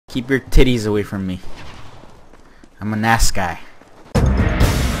Keep your titties away from me. I'm a nice guy.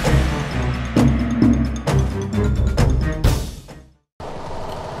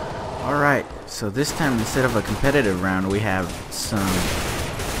 Alright, so this time instead of a competitive round we have some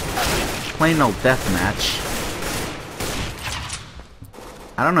plain old deathmatch.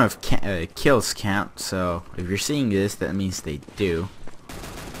 I don't know if kills count, so if you're seeing this that means they do.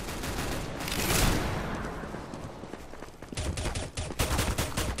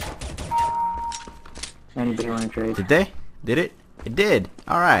 Anybody want to trade? Did they? Did it? It did.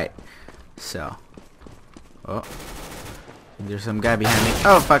 Alright. So. Oh. There's some guy behind me.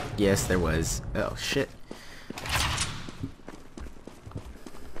 Oh, fuck. Yes, there was. Oh, shit.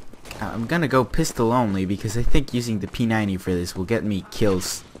 I'm gonna go pistol only because I think using the P90 for this will get me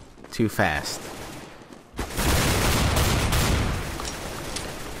kills too fast.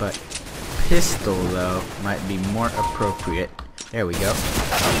 But pistol, though, might be more appropriate. There we go.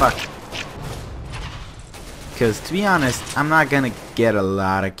 Oh, fuck. Because, to be honest, I'm not gonna get a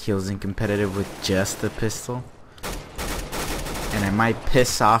lot of kills in competitive with just the pistol. And I might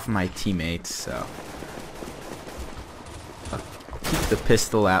piss off my teammates, so I'll keep the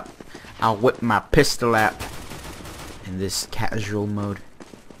pistol out. I'll whip my pistol out in this casual mode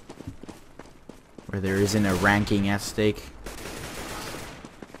where there isn't a ranking at stake.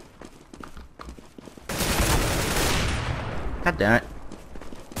 God damn it.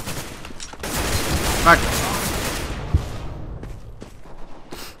 Fuck.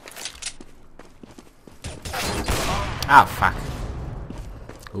 Oh, fuck.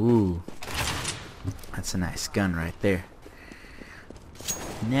 Ooh. That's a nice gun right there.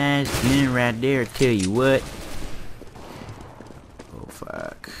 Nice gun right there, I tell you what. Oh,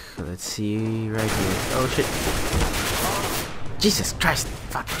 fuck. Let's see right here. Oh, shit. Jesus Christ.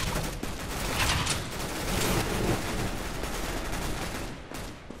 Fuck.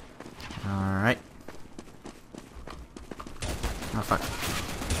 Alright. Oh, fuck.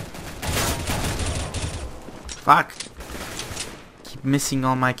 Fuck. Keep missing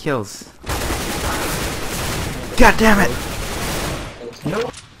all my kills. God damn it!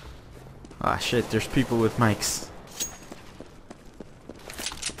 Ah, shit, there's people with mics.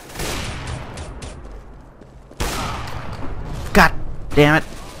 God damn it!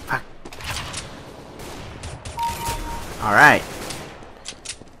 Fuck. Alright.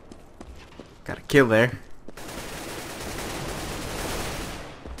 Got a kill there.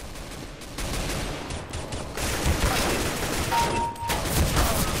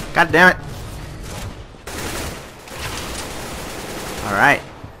 God damn it! Alright.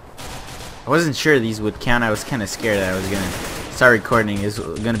 I wasn't sure these would count. I was kind of scared that I was gonna start recording. It was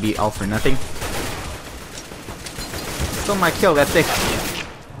gonna be all for nothing. Stole my kill, that thing.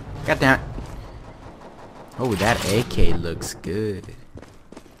 God damn it. Oh, that AK looks good.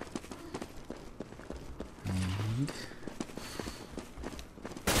 And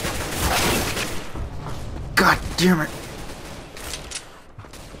God damn it.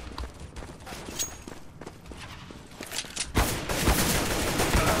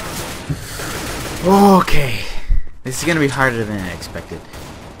 Okay, this is gonna be harder than I expected.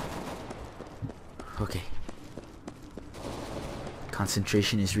 Okay,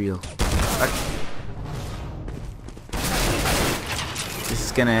 concentration is real. Fuck. This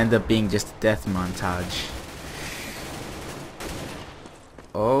is gonna end up being just a death montage.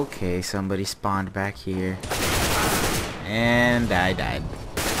 Okay, somebody spawned back here, and I died.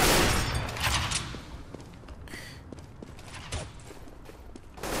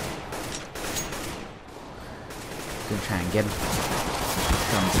 Gonna try and get him.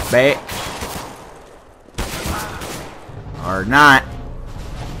 Comes back. Or not.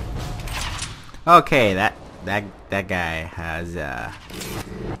 Okay, that guy has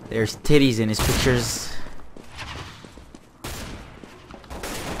there's titties in his pictures.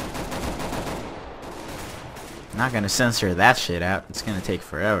 Not gonna censor that shit out. It's gonna take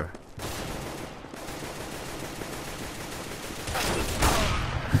forever.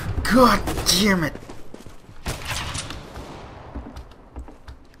 God damn it.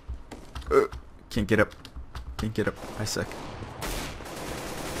 Can't get up. Can't get up. I suck.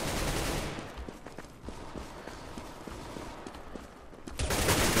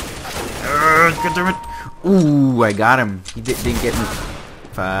 God damn it. Ooh, I got him. He didn't get me.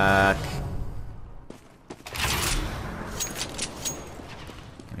 Fuck.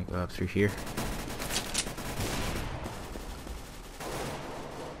 Gonna go up through here.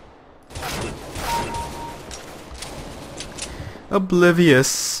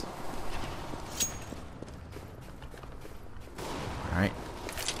 Oblivious. Alright.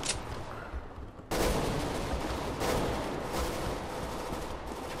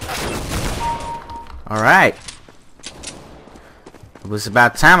 Alright. It was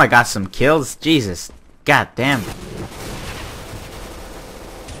about time I got some kills. Jesus. God damn.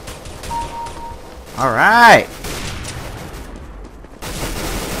 Alright.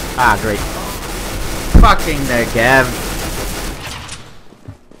 Ah, great. Fucking Negev.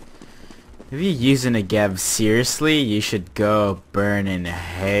 If you're using Negev seriously, you should go burn in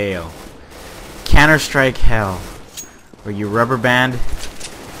hell. Counter-Strike hell. Where you rubber band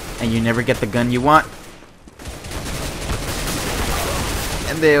and you never get the gun you want.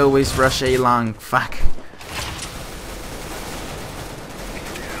 And they always rush A long. Fuck.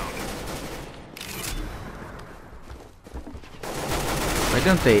 Why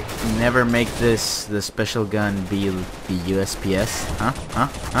don't they never make this the special gun be the USPS? Huh? Huh?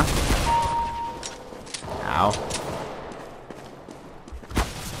 Huh? Ow.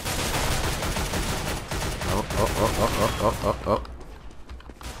 Oh, oh, oh, oh, oh, oh, oh, oh.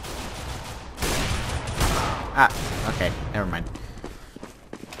 Ah, okay, never mind.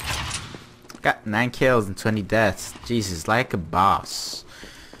 Got 9 kills and 20 deaths. Jesus, like a boss.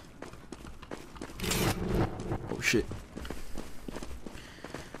 Oh shit.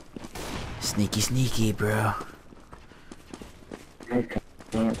 Sneaky, sneaky, bro.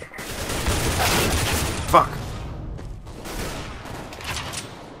 Fuck.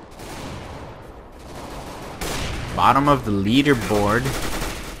 Bottom of the leaderboard.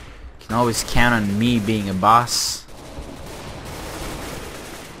 Can always count on me being a boss.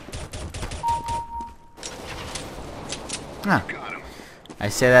 Huh. I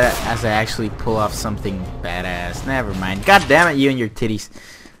say that as I actually pull off something badass. Never mind. God damn it, you and your titties.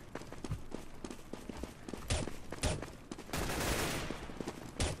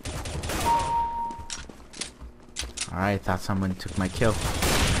 Alright, thought someone took my kill.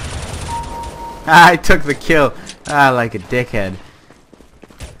 I took the kill. Ah, like a dickhead.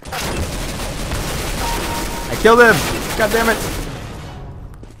 I killed him! God damn it!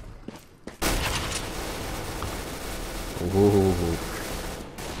 Ooh.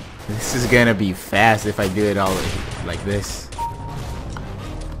 This is gonna be fast if I do it all like this.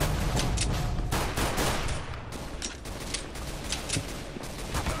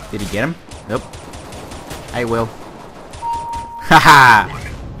 Did he get him? Nope. I will. Haha!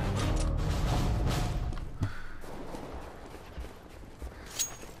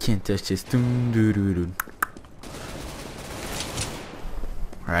 Can't touch this.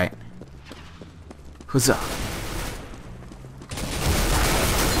 Alright. Huzzah!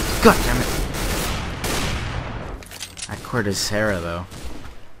 God damn it! I Cortezera though.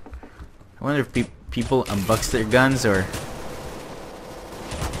 I wonder if people unbox their guns or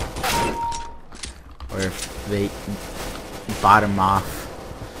if they bought them off.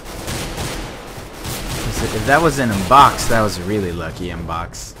 If that was an unbox, that was a really lucky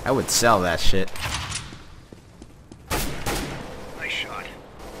unbox. I would sell that shit. Nice shot.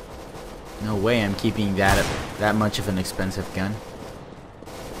 No way I'm keeping that much of an expensive gun.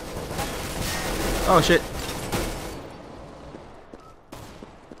 Oh shit.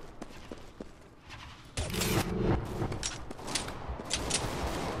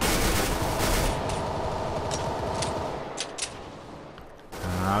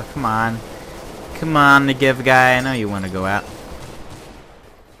 Oh, come on. Come on, the give guy. I know you want to go out.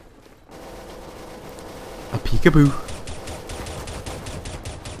 A peekaboo.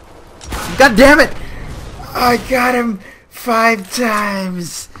 God damn it! I got him 5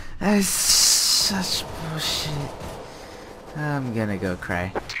 times. That's such bullshit. I'm gonna go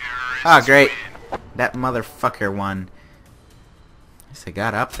cry. Oh, great. That motherfucker won. Guess I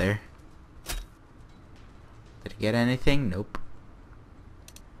got up there. Did I get anything? Nope.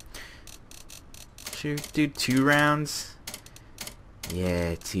 Should we do 2 rounds?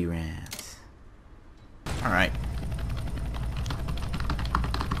 Yeah, 2 rounds. Alright.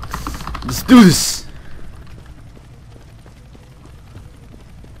 Let's do this!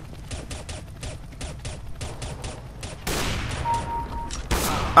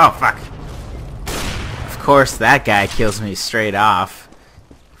 Oh, fuck. Of course, that guy kills me straight off.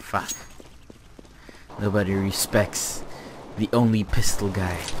 Fuck. Nobody respects the only pistol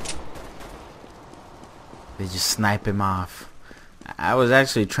guy. They just snipe him off. I was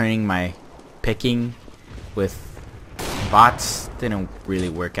actually training my picking with bots. Didn't really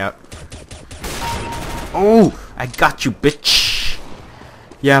work out. Oh! I got you, bitch!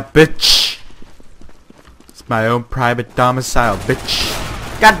 Yeah, bitch! It's my own private domicile,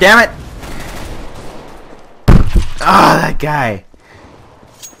 bitch! God damn it! Ah, that guy!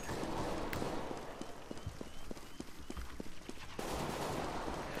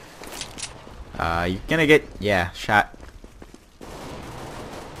 You're gonna get, yeah, shot.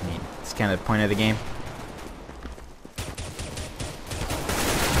 I mean, it's kind of the point of the game.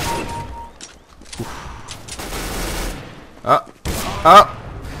 Oh!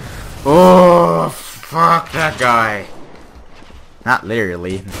 Oh, fuck that guy. Not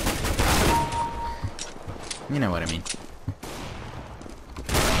literally. You know what I mean.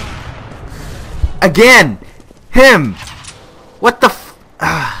 Again! Him! What the f...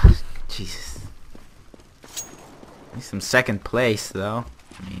 Ah, Jesus. He's some second place, though.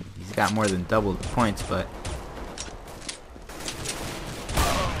 I mean, he's got more than double the points, but...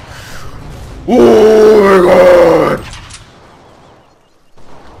 Oh my god!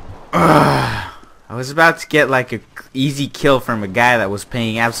 I was about to get like a easy kill from a guy that was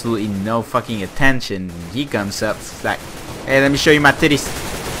paying absolutely no fucking attention. He comes up like, hey, let me show you my titties.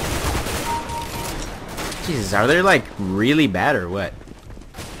 Jesus, are they like really bad or what?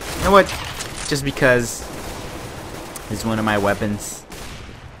 You know what? Just because it's one of my weapons.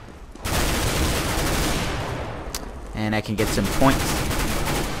 And I can get some points.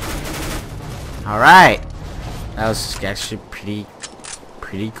 Alright. That was actually pretty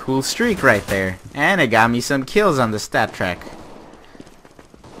cool streak right there. And it got me some kills on the stat track.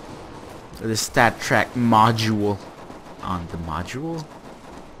 The stat track module. On the module?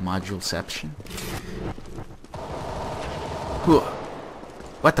 Moduleception?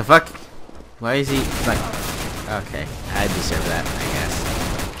 What the fuck? Why is he like... Okay, I deserve that, I guess.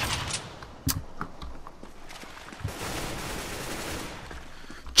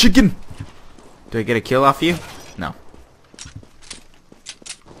 Chicken! Do I get a kill off you? No.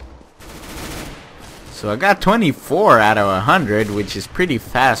 So I got 24 out of 100, which is pretty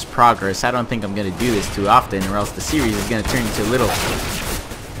fast progress. I don't think I'm going to do this too often, or else the series is going to turn into a little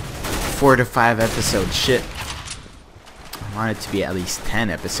 4 to 5 episode shit. I want it to be at least 10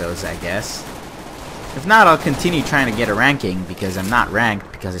 episodes, I guess. If not, I'll continue trying to get a ranking, because I'm not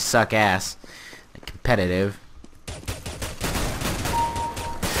ranked, because I suck ass. Like, competitive.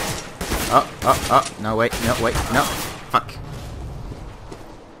 Oh, no, wait, no. Fuck.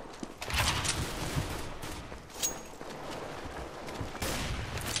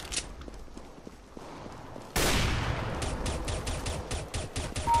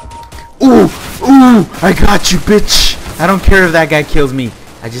 Ooh, I got you, bitch. I don't care if that guy kills me.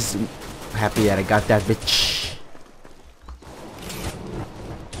 I just am happy that I got that bitch.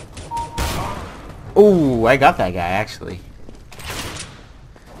 Ooh, I got that guy, actually.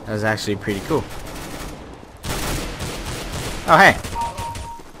 That was actually pretty cool. Oh, hey.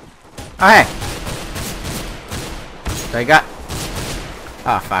 Oh, hey. So I got...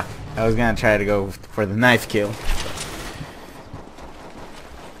 Oh, fuck. I was gonna try to go for the knife kill.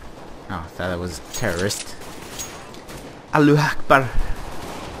 Oh, I thought that was a terrorist. Allahu Akbar.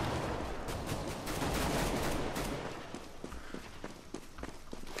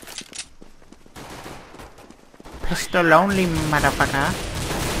 Pistol only, motherfucker.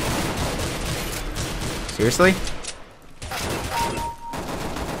 Seriously?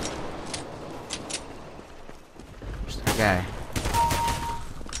 Where's that guy?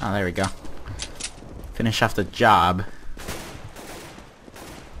 Oh, there we go. Finish off the job.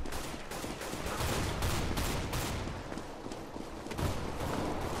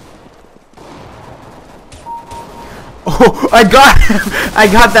 Oh, I got him! I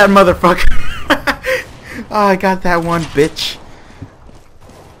got that motherfucker! Oh, I got that one bitch.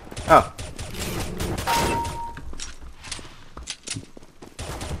 Oh.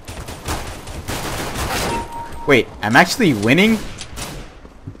 Wait, I'm actually winning?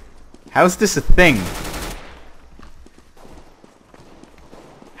 How is this a thing?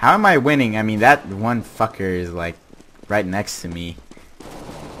 How am I winning? I mean, that one fucker is like right next to me.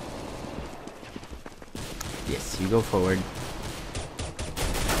 Yes, you go forward.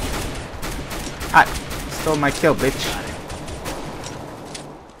 Ah, stole my kill, bitch.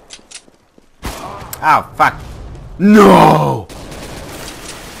 Oh, fuck. No!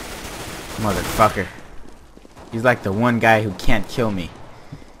 Motherfucker. He's like the one guy who can't kill me.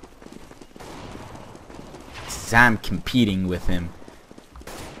 'Cause I'm competing with him.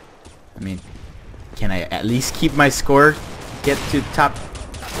 I mean, can I at least keep my score? Get to top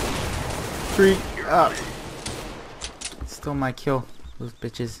 3? Stole my kill, those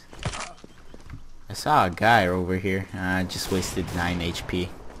bitches. I saw a guy over here. I just wasted 9 HP.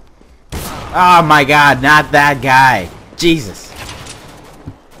 Oh my god, not that guy. Jesus.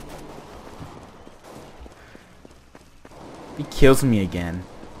 He kills me again.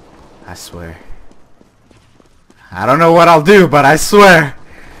 I swear. I don't know what I'll do, but I swear.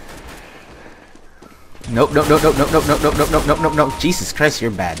 Nope, nope, nope, nope, nope, nope, nope, nope, nope, nope, nope, nope, nope. Jesus Christ,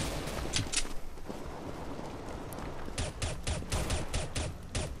 you're bad.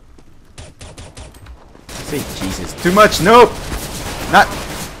 Say Jesus. Too much, nope! Not...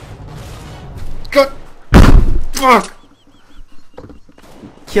 God! Fuck!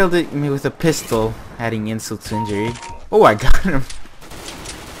 killed me with a pistol, adding insult to injury. Oh, I got him.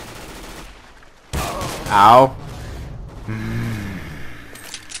 Ow.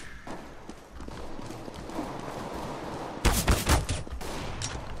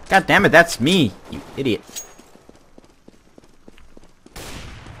 God damn it, that's me, you idiot.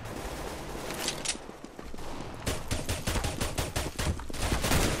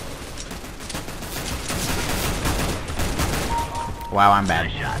 Wow, I'm bad.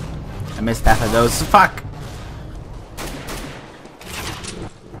 I missed half of those. Fuck!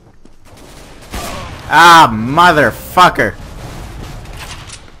 Ah, motherfucker!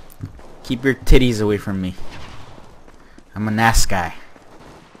 Keep your titties away from me. I'm a nice guy.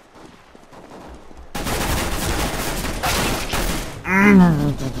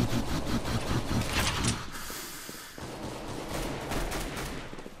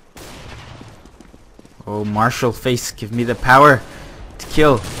 Oh, Marshall face, give me the power to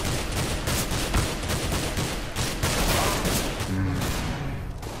kill.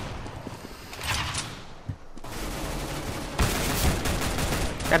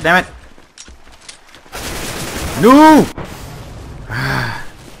 God damn it. No!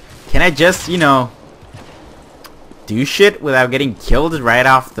 Can I just, you know, do shit without getting killed right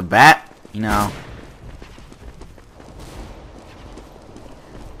off the bat? You know.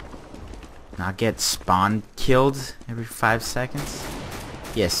 Not get spawn killed every 5 seconds?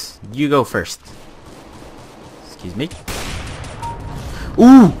 Yes, you go first. Excuse me.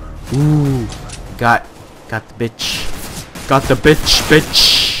 Ooh! Ooh! Got the bitch. Got the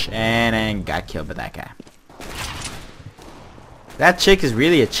bitch! And then got killed by that guy. That chick is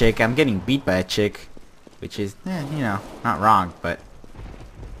really a chick. I'm getting beat by a chick. Which is, you know, not wrong, but...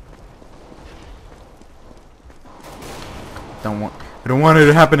 I don't want it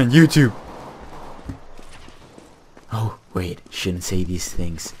to happen on YouTube. Oh, wait, shouldn't say these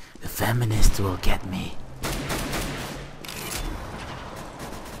things. The feminists will get me.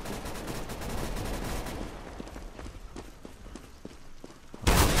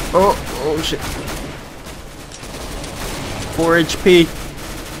 Oh shit. 4 HP.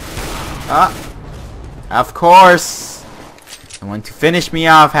 Ah, of course. The one to finish me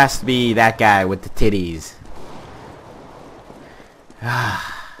off has to be that guy with the titties.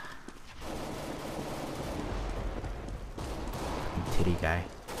 Ah. Titty guy.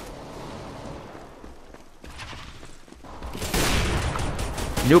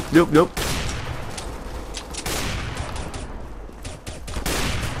 Nope, nope, nope.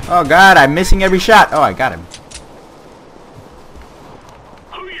 Oh god, I'm missing every shot. Oh, I got him.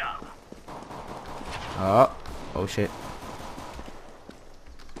 Oh shit.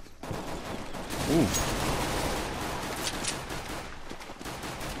 Ooh.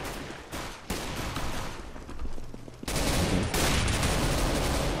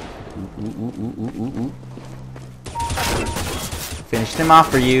 Ooh. Finished him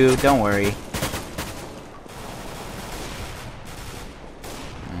off for you, don't worry.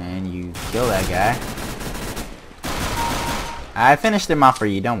 And you kill that guy. I finished him off for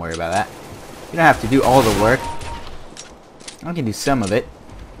you, don't worry about that. You don't have to do all the work. I can do some of it.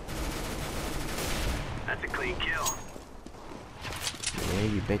 That's a clean kill. Yeah,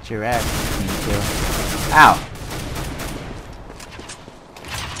 you bet your ass. Clean kill. Ow!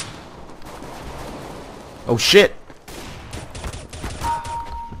 Oh shit!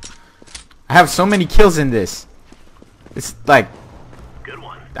 I have so many kills in this. It's like... Good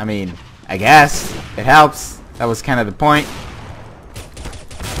one. I mean, I guess. It helps. That was kind of the point.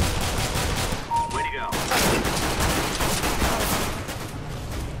 Way to go.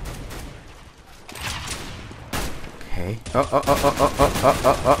 Okay.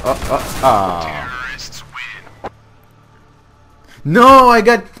 Oh. Terrorists win. No, I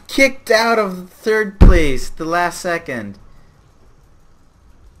got kicked out of third place the last second.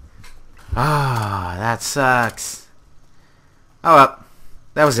 Ah, that sucks. Oh well,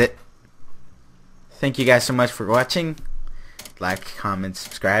 that was it. Thank you guys so much for watching. Like, comment,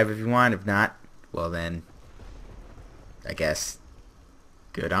 subscribe if you want. If not, well then, I guess,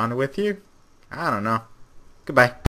 good on with you. I don't know. Goodbye.